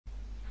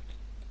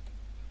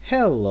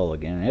Hello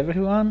again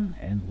everyone,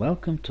 and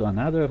welcome to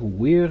another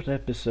weird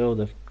episode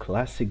of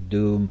Classic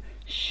Doom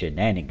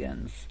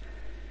Shenanigans.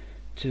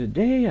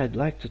 Today I'd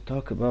like to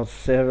talk about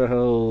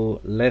several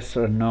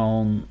lesser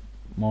known,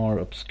 more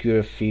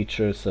obscure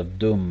features of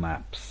Doom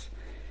maps.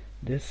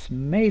 This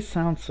may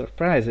sound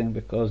surprising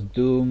because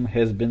Doom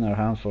has been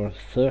around for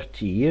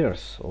 30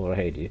 years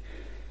already,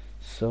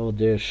 so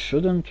there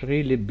shouldn't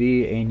really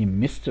be any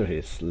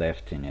mysteries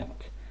left in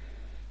it.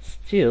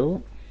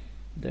 Still,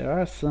 there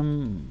are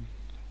some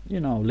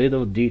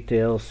little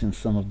details in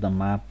some of the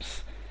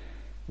maps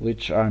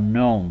which are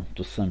known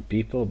to some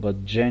people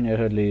but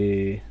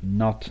generally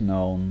not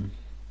known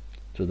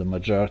to the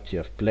majority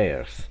of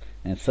players,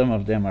 and some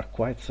of them are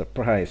quite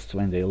surprised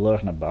when they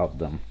learn about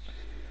them.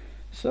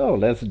 So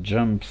let's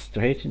jump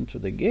straight into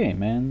the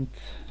game and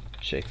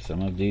check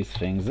some of these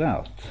things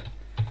out.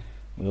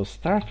 We'll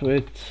start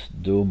with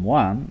Doom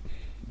 1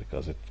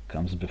 because it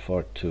comes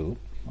before 2,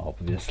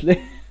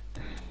 obviously.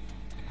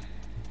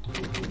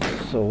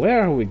 So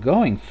where are we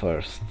going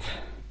first?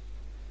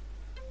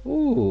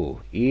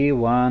 Ooh,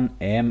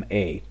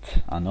 E1M8,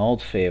 an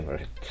old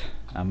favorite,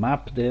 a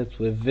map that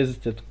we've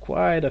visited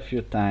quite a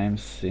few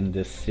times in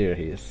this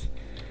series.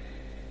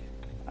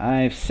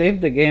 I've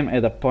saved the game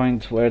at a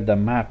point where the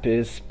map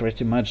is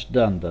pretty much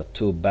done. The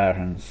two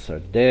barons are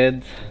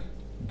dead,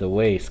 the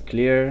way is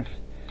clear,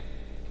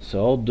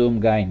 so all Doom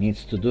guy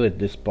needs to do at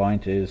this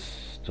point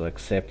is to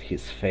accept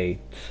his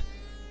fate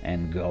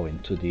and go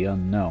into the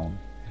unknown.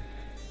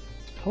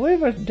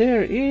 However,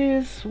 there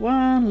is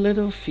one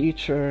little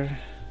feature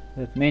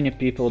that many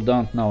people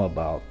don't know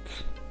about.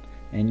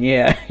 And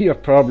yeah, you're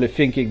probably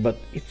thinking, but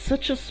it's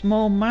such a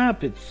small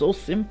map, it's so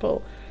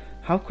simple.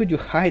 How could you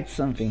hide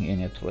something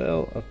in it?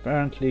 Well,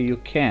 apparently you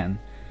can.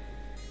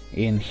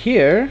 In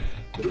here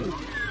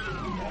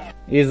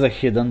is a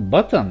hidden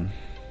button.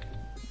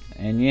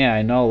 And yeah,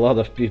 I know a lot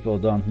of people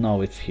don't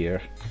know it's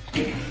here.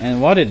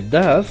 And what it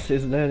does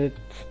is that it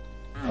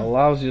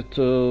allows you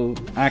to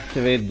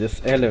activate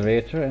this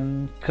elevator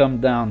and come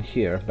down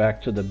here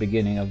back to the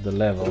beginning of the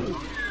level,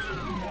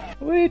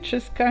 which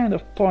is kind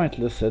of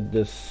pointless at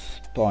this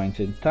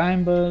point in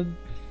time, but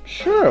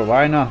sure,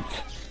 why not?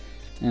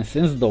 And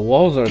since the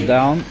walls are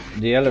down,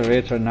 the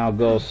elevator now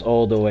goes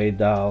all the way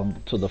down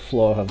to the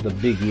floor of the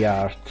big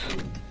yard,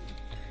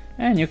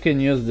 and you can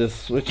use this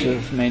switch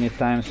as many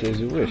times as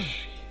you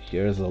wish.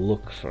 Here's a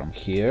look from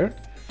here.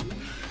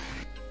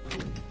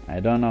 I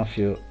don't know if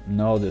you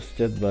noticed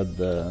it, but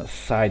the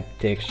side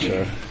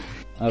texture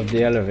of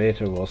the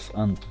elevator was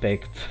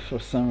unpicked for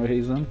some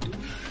reason.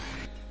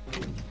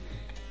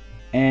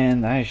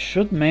 And I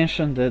should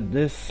mention that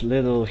this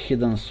little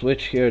hidden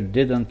switch here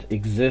didn't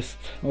exist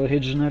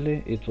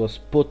originally. It was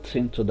put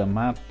into the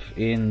map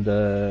in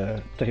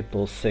the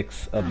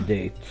 666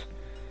 update.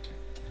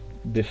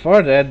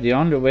 Before that, the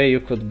only way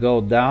you could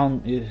go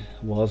down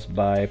was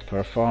by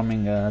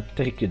performing a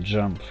tricky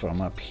jump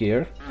from up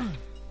here,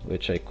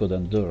 which I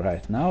couldn't do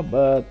right now,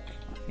 but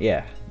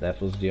yeah,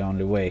 that was the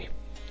only way.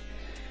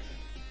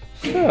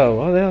 So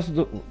what else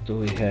do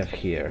we have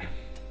here?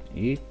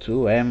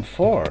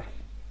 E2M4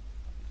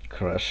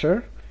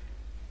 Crusher.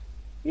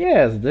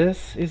 Yes,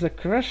 this is a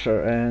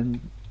crusher,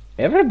 and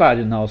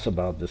everybody knows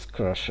about this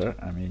crusher.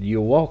 I mean,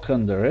 you walk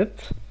under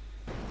it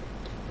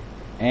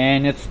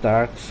and it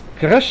starts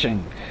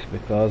crushing,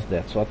 because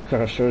that's what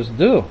crushers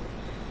do.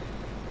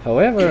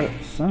 However,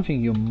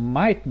 something you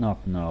might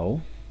not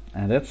know,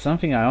 and that's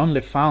something I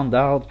only found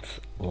out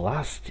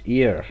last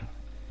year,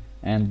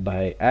 and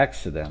by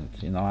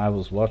accident. I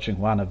was watching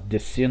one of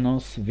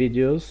Decino's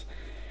videos,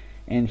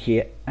 and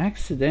he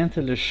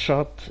accidentally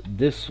shot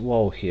this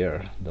wall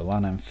here, the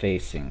one I'm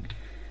facing.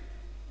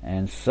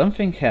 And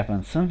something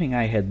happened, something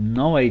I had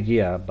no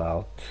idea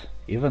about,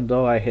 even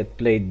though I had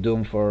played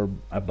Doom for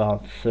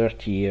about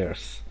 30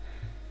 years.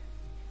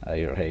 Are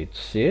you ready to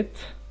see it?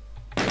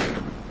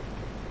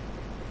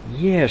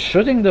 Yeah,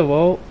 shooting the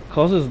wall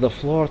causes the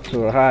floor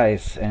to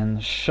rise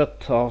and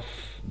shut off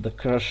the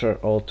crusher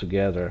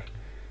altogether.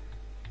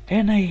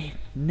 And I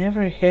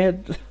never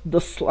had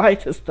the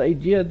slightest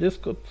idea this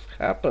could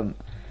happen.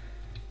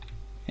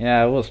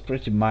 Yeah, I was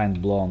pretty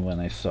mind blown when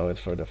I saw it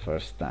for the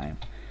first time.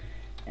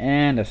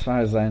 And as far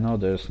as I know,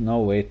 there's no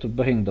way to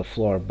bring the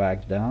floor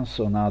back down,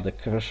 so now the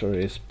crusher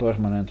is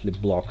permanently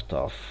blocked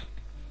off.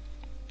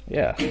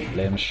 Yeah,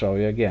 let me show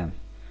you again.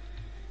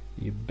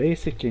 You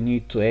basically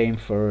need to aim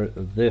for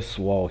this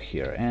wall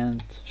here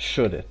and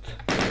shoot it.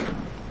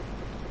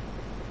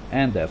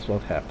 And that's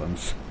what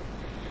happens.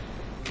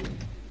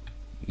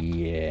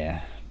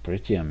 Yeah,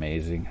 pretty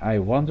amazing. I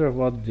wonder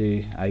what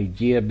the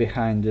idea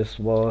behind this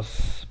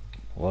was.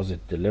 Was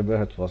it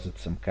deliberate? Was it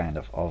some kind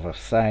of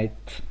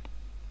oversight?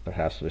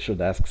 Perhaps we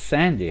should ask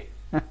Sandy.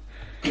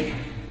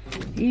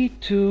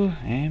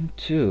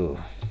 E2M2.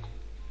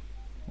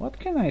 What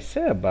can I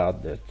say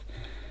about that?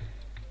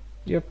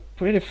 You're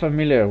pretty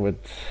familiar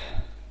with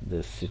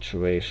this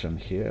situation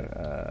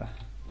here.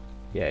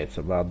 Yeah, it's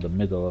about the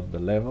middle of the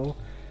level.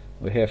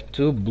 We have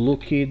two blue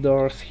key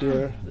doors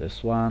here,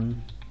 this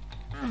one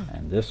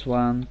and this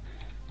one.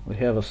 We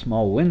have a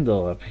small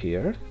window up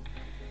here,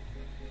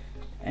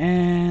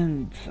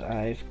 And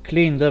I've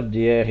cleaned up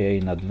the area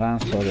in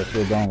advance so that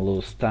we don't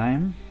lose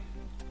time.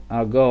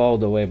 I'll go all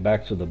the way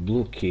back to the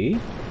blue key.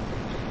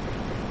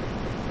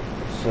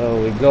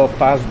 So we go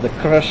past the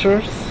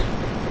Crushers.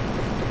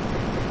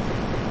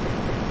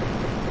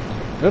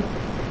 Oop.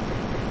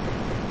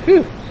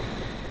 Phew.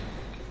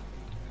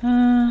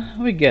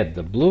 We get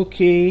the blue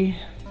key.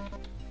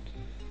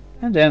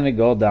 And then we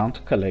go down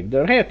to collect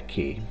the red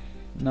key.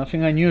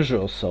 Nothing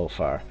unusual so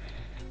far.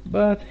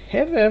 But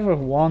have you ever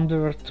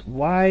wondered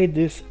why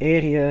this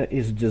area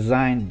is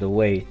designed the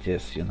way it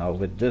is, you know,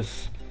 with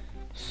this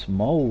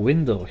small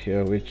window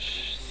here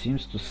which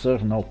seems to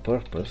serve no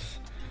purpose?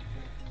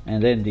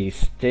 And then these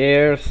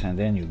stairs, and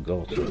then you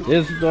go through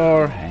this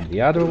door and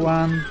the other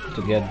one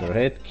to get the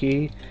red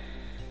key.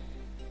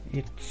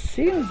 It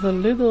seems a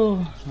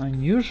little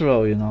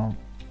unusual, you know,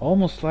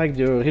 almost like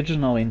the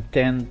original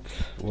intent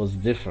was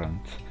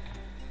different.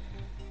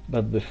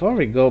 But before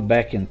we go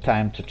back in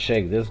time to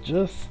check this,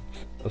 just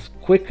a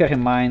quick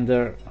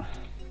reminder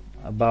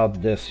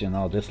about this, you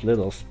know, this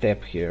little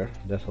step here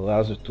that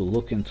allows you to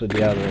look into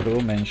the other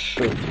room and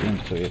shoot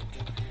into it.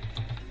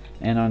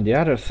 And on the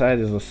other side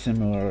is a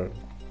similar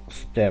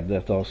step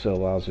that also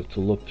allows you to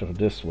look through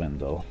this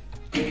window.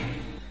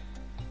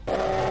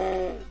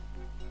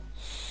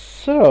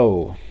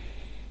 So,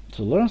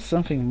 to learn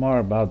something more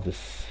about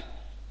this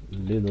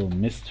little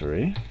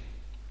mystery,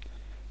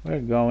 we're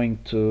going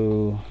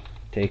to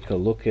take a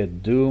look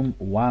at Doom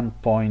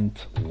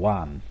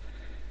 1.1,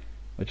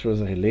 which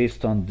was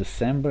released on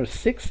December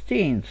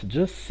 16th,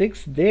 just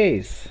 6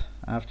 days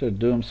after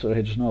Doom's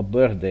original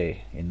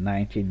birthday in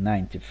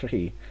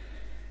 1993.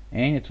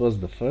 And it was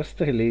the first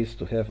release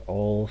to have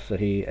all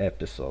 3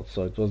 episodes,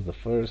 so it was the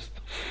first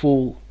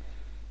full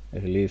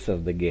release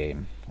of the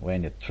game,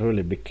 when it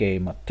truly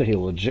became a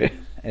trilogy,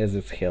 as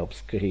its help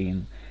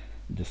screen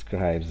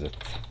describes it.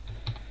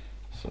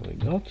 So we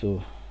go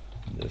to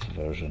this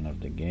version of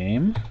the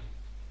game.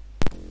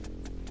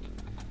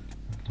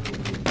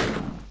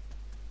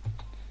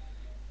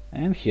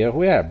 And here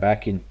we are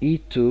back in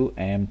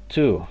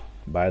E2M2.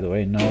 By the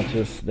way,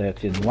 notice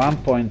that in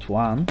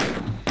 1.1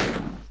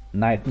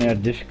 Nightmare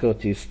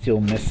difficulty is still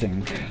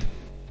missing.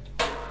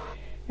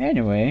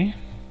 Anyway,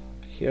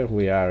 here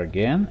we are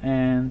again,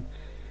 and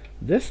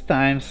this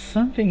time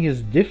something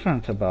is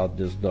different about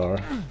this door.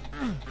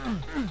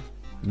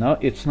 No,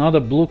 it's not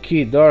a blue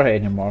key door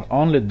anymore,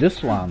 only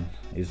this one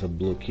is a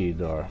blue key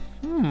door.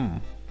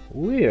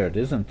 Weird,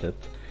 isn't it?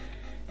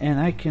 And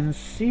I can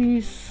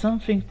see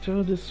something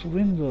through this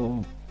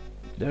window.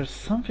 There's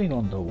something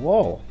on the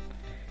wall.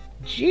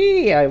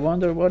 Gee, I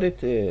wonder what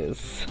it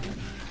is.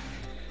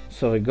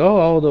 So we go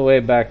all the way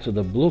back to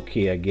the blue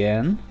key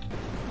again.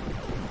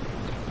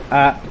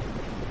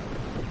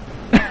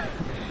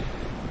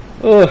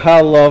 Oh,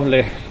 how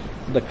lovely.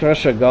 The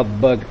Crusher got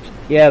bugged.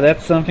 Yeah,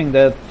 that's something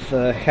that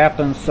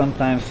happens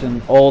sometimes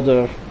in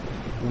older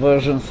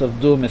versions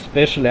of Doom,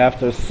 especially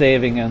after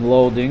saving and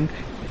loading.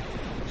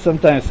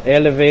 Sometimes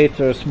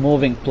elevators,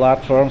 moving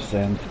platforms,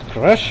 and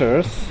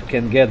Crushers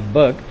can get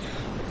bugged.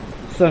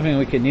 Something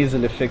we can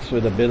easily fix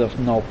with a bit of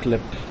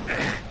no-clip.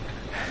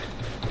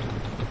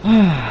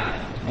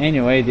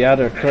 Anyway, the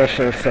other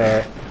Crushers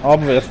are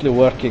obviously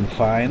working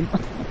fine.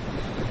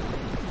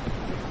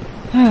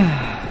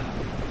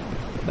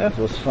 That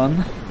was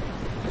fun.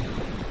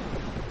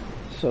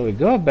 So we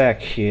go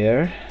back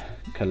here,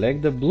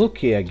 collect the blue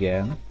key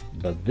again,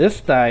 but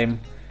this time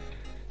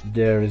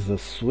there is a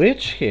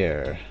switch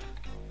here.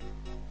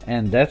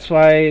 And that's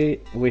why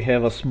we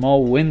have a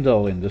small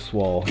window in this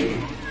wall,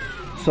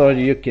 so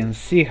you can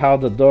see how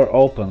the door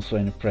opens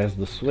when you press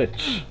the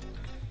switch.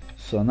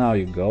 So now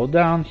you go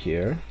down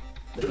here,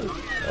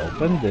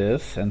 open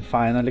this, and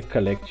finally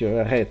collect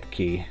your red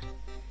key.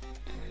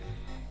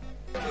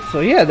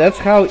 So yeah, that's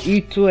how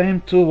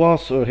E2M2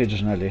 was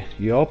originally.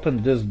 You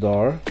open this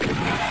door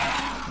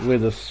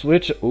with a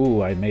switch.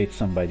 Ooh, I made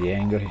somebody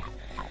angry.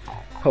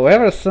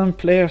 However, some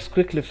players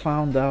quickly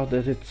found out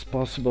that it's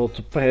possible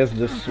to press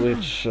this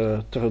switch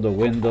through the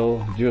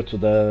window due to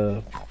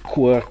the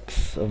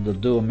quirks of the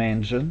Doom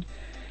engine,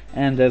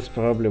 and that's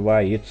probably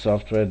why id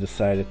Software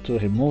decided to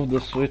remove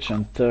the switch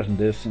and turn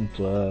this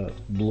into a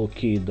blue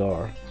key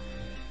door.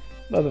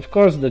 But of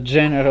course the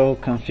general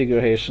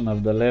configuration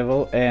of the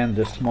level and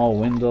the small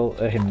window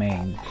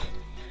remained.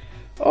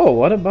 Oh,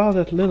 what about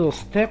that little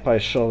step I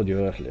showed you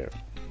earlier?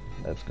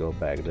 Let's go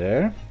back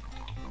there.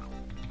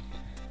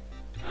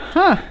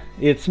 Huh,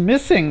 it's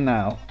missing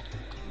now.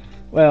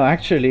 Well,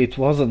 actually it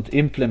wasn't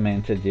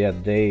implemented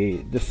yet.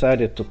 They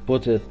decided to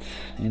put it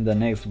in the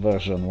next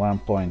version,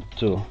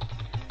 1.2.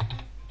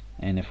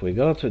 And if we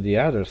go to the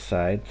other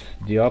side,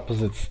 the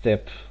opposite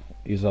step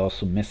is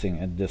also missing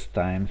at this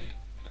time.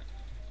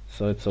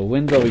 So it's a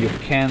window you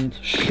can't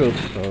shoot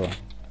through,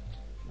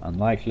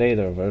 unlike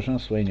later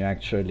versions when you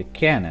actually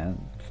can,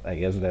 and I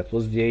guess that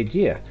was the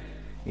idea.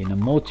 In a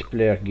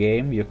multiplayer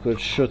game you could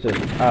shoot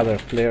at other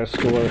players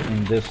who were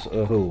in this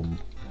room.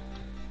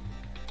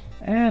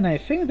 And I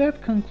think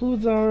that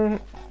concludes our...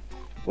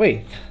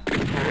 Wait!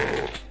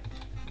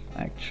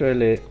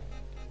 Actually,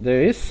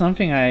 there is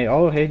something I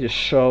already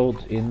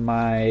showed in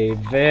my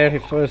very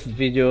first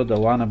video, the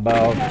one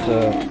about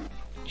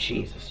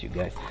Jesus, you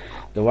guys,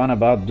 the one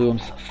about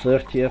Doom's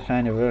 30th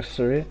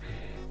anniversary,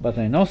 but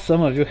I know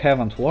some of you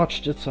haven't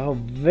watched it, so I'll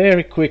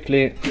very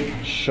quickly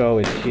show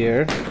it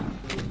here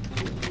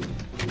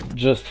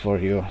just for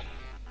you.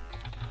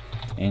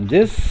 In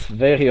this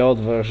very old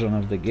version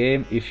of the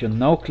game, if you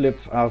no-clip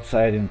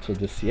outside into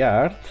this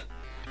yard,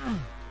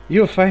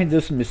 you'll find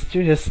this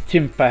mysterious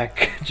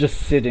Stimpack just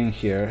sitting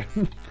here.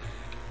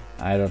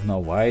 I don't know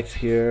why it's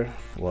here,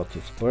 what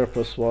its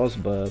purpose was,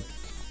 but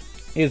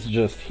it's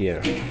just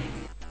here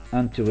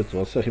until it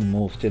was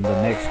removed in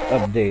the next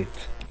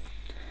update.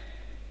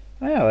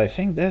 Well, I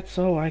think that's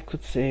all I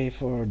could say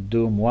for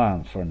Doom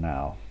 1 for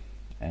now.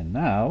 And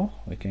now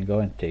we can go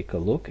and take a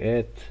look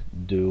at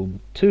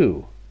Doom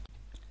 2.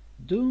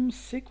 Doom's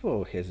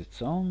sequel has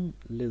its own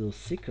little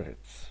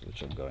secrets,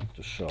 which I'm going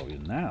to show you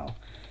now.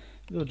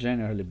 We'll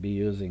generally be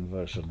using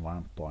version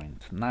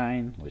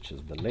 1.9, which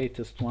is the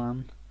latest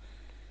one.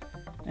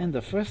 And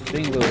the first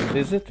thing we'll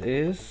visit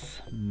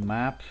is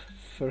map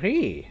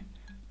 3.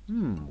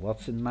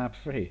 What's in map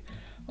 3?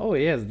 Oh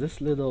yes, this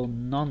little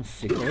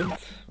non-secret,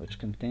 which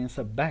contains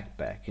a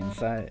backpack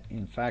inside.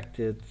 In fact,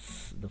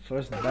 it's the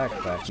first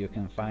backpack you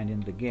can find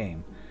in the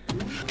game.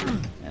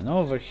 And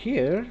over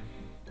here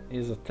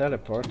is a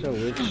teleporter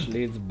which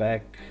leads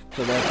back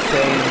to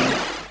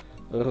that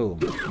same room.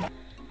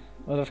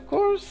 But of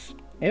course,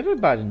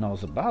 everybody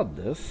knows about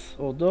this,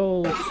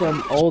 although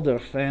some older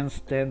fans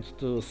tend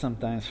to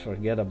sometimes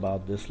forget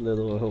about this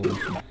little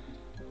room.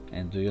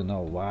 And do you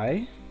know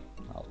why?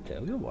 I'll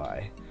tell you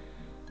why.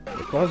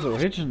 Because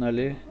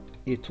originally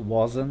it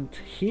wasn't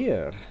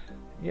here.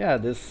 Yeah,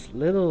 this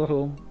little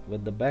room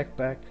with the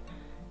backpack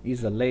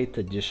is a late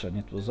addition.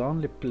 It was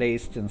only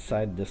placed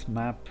inside this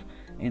map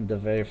in the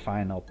very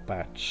final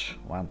patch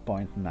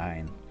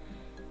 1.9.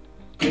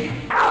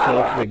 So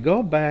if we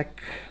go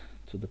back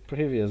to the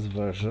previous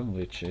version,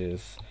 which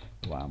is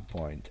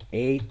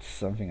 1.8,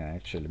 something I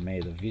actually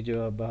made a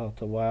video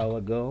about a while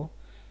ago,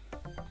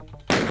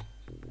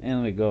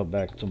 and we go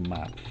back to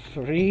map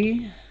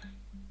 3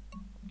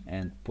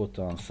 and put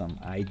on some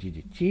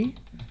IDDT,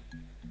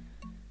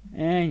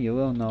 and you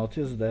will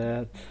notice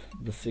that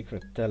the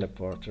secret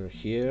teleporter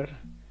here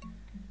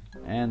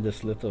and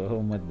this little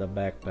room with the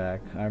backpack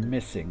are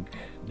missing.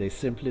 They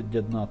simply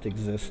did not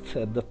exist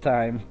at the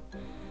time,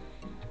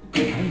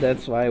 and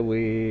that's why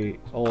we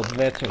old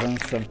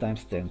veterans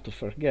sometimes tend to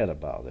forget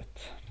about it.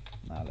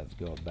 Now let's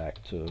go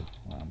back to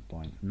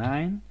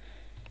 1.9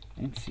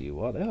 and see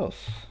what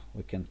else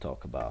we can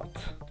talk about.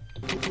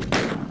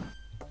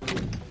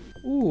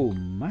 Ooh,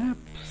 map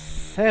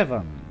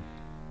 7.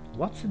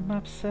 What's in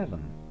map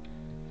 7?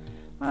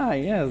 Ah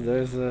yes,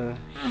 there's a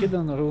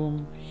hidden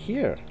room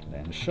here.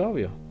 Let me show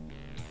you.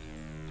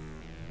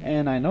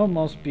 And I know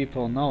most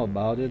people know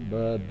about it,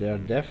 but there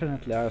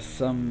definitely are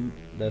some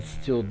that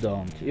still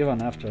don't,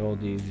 even after all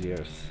these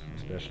years,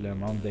 especially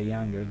among the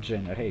younger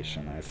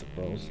generation, I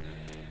suppose.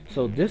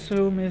 So this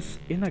room is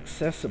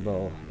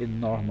inaccessible in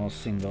normal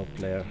single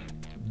player.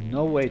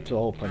 No way to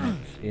open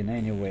it in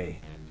any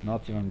way,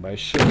 not even by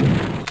shooting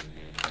it.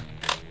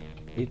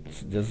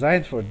 It's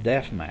designed for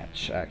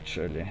deathmatch,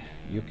 actually.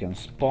 You can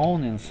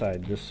spawn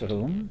inside this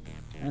room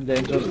and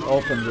then just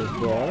open this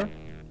door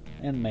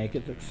and make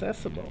it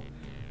accessible.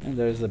 And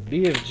there's a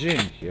BFG in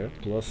here,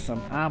 plus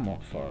some ammo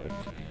for it.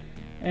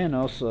 And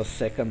also a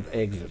second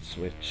exit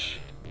switch.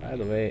 By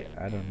the way,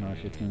 I don't know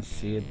if you can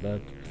see it,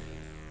 but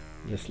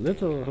this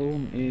little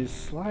room is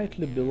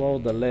slightly below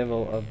the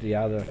level of the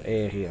other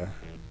area.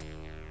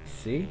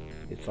 See?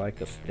 It's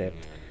like a step.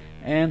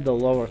 And the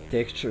lower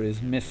texture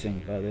is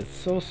missing, but it's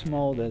so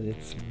small that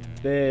it's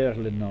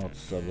barely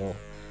noticeable.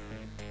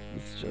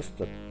 It's just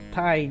a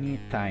tiny,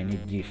 tiny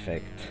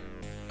defect.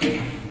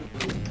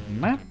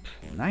 Map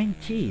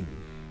 19.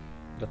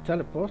 The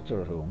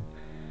teleporter room.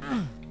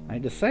 I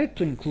decided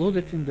to include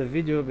it in the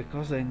video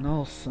because I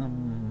know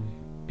some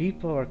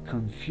people are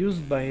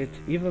confused by it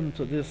even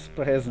to this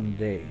present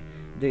day.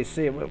 They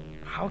say, well,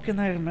 how can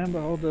I remember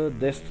all the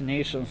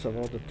destinations of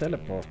all the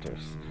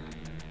teleporters?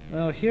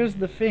 Well, here's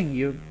the thing,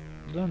 you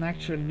don't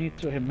actually need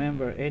to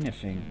remember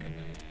anything.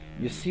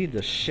 You see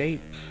the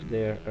shape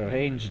they're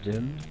arranged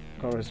in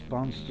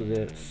corresponds to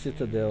the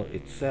citadel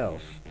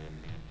itself.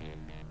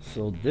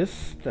 So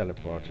this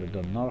teleporter,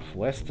 the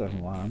northwestern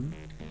one,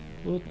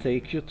 will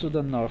take you to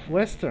the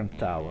northwestern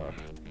tower.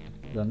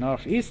 The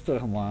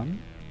northeastern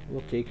one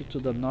will take you to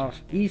the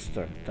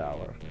northeastern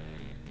tower.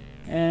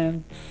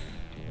 And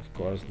of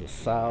course the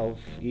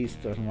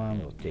southeastern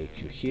one will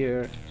take you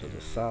here to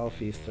the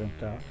southeastern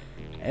tower.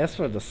 As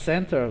for the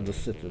center of the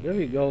citadel,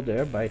 you go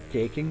there by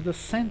taking the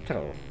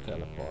central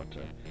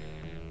teleporter.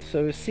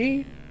 So you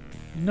see,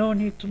 no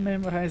need to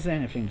memorize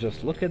anything,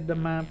 just look at the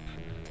map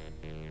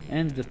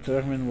and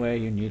determine where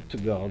you need to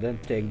go, then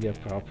take the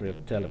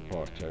appropriate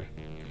teleporter.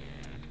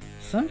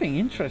 Something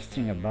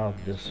interesting about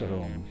this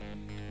room.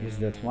 is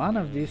that one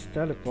of these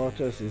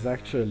teleporters is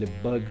actually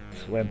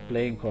bugged when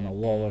playing on a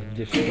lower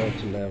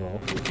difficulty level.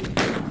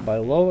 By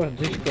lower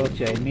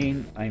difficulty I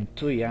mean I'm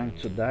too young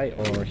to die,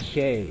 or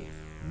hey,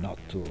 not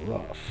too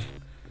rough.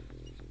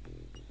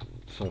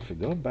 So if we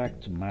go back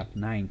to map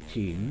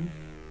 19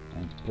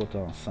 and put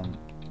on some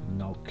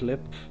no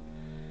clip.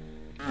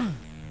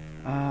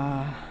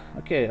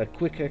 Okay, a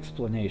quick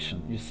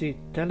explanation. You see,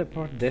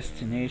 teleport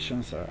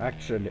destinations are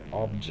actually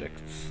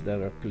objects that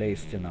are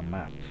placed in a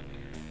map.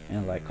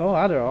 And like all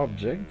other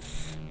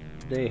objects,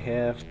 they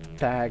have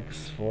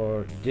tags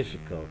for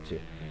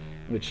difficulty,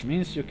 which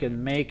means you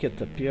can make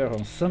it appear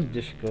on some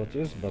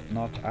difficulties but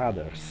not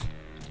others.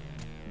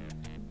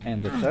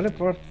 And the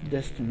teleport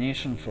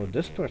destination for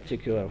this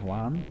particular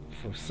one,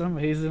 for some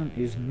reason,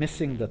 is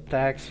missing the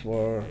tags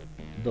for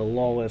the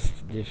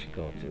lowest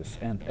difficulties,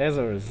 and as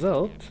a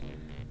result,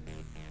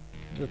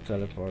 the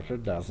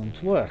teleporter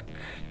doesn't work.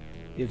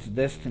 Its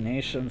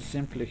destination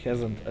simply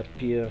hasn't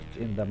appeared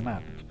in the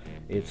map.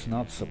 It's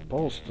not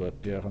supposed to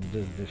appear on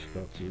this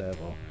difficulty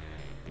level.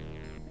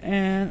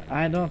 And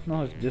I don't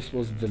know if this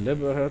was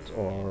deliberate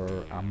or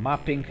a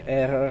mapping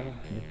error.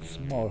 It's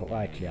more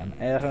likely an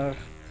error.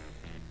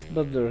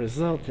 But the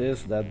result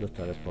is that the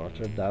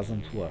teleporter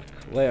doesn't work,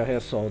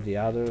 whereas all the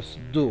others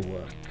do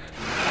work.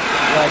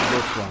 Like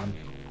this one,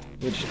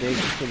 which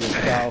takes to the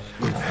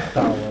southeast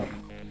tower.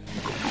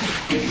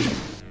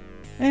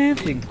 And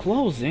in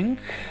closing,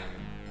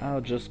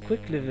 I'll just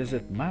quickly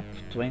visit map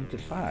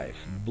 25,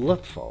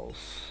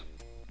 Bloodfalls.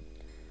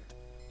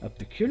 A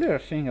peculiar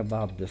thing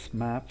about this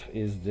map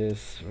is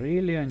this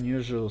really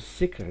unusual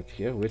secret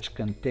here, which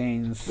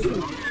contains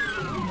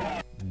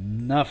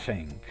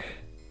nothing.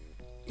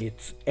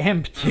 It's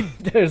empty.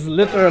 There's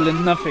literally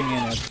nothing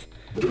in it.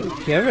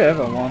 Have you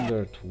ever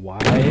wondered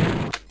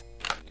why?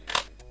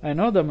 I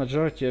know the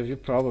majority of you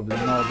probably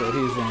know the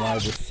reason why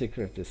this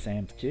secret is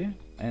empty,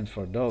 and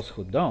for those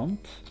who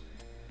don't,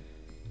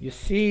 you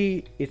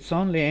see, it's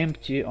only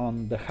empty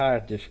on the higher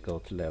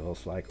difficulty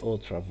levels like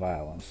Ultra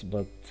Violence,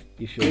 but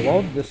if you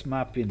load this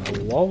map in a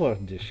lower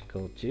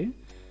difficulty,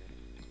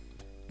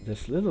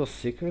 this little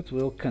secret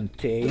will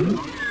contain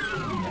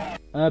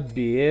a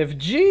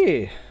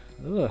BFG!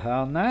 Oh,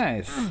 how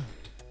nice!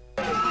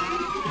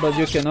 But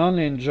you can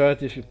only enjoy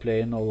it if you play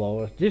in a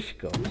lower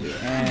difficulty,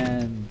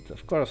 and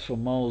of course for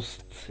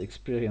most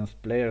experienced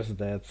players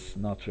that's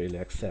not really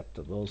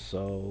acceptable,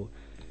 so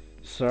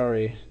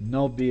sorry,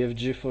 no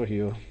BFG for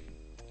you.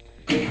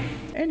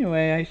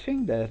 Anyway, I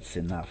think that's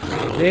enough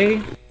for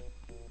today.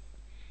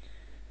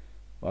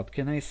 What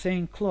can I say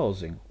in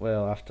closing?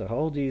 Well, after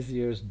all these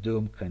years,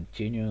 Doom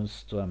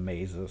continues to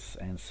amaze us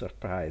and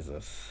surprise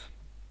us.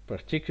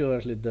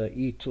 Particularly the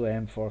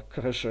E2M4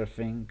 Crusher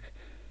thing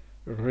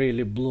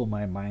really blew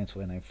my mind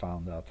when I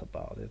found out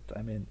about it.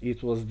 I mean,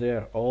 it was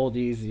there all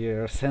these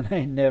years and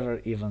I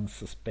never even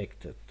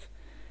suspected.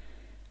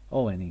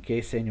 Oh, and in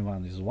case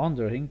anyone is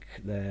wondering,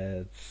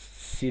 that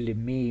silly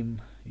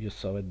meme you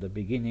saw at the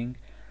beginning,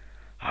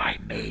 I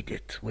made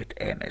it with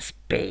MS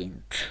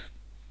Paint.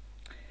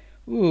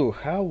 Ooh,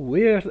 how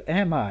weird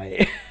am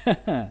I?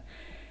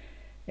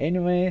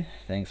 Anyway,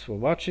 thanks for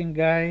watching,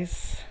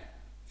 guys.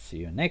 See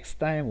you next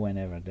time,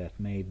 whenever that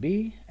may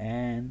be,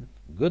 and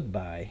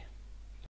goodbye.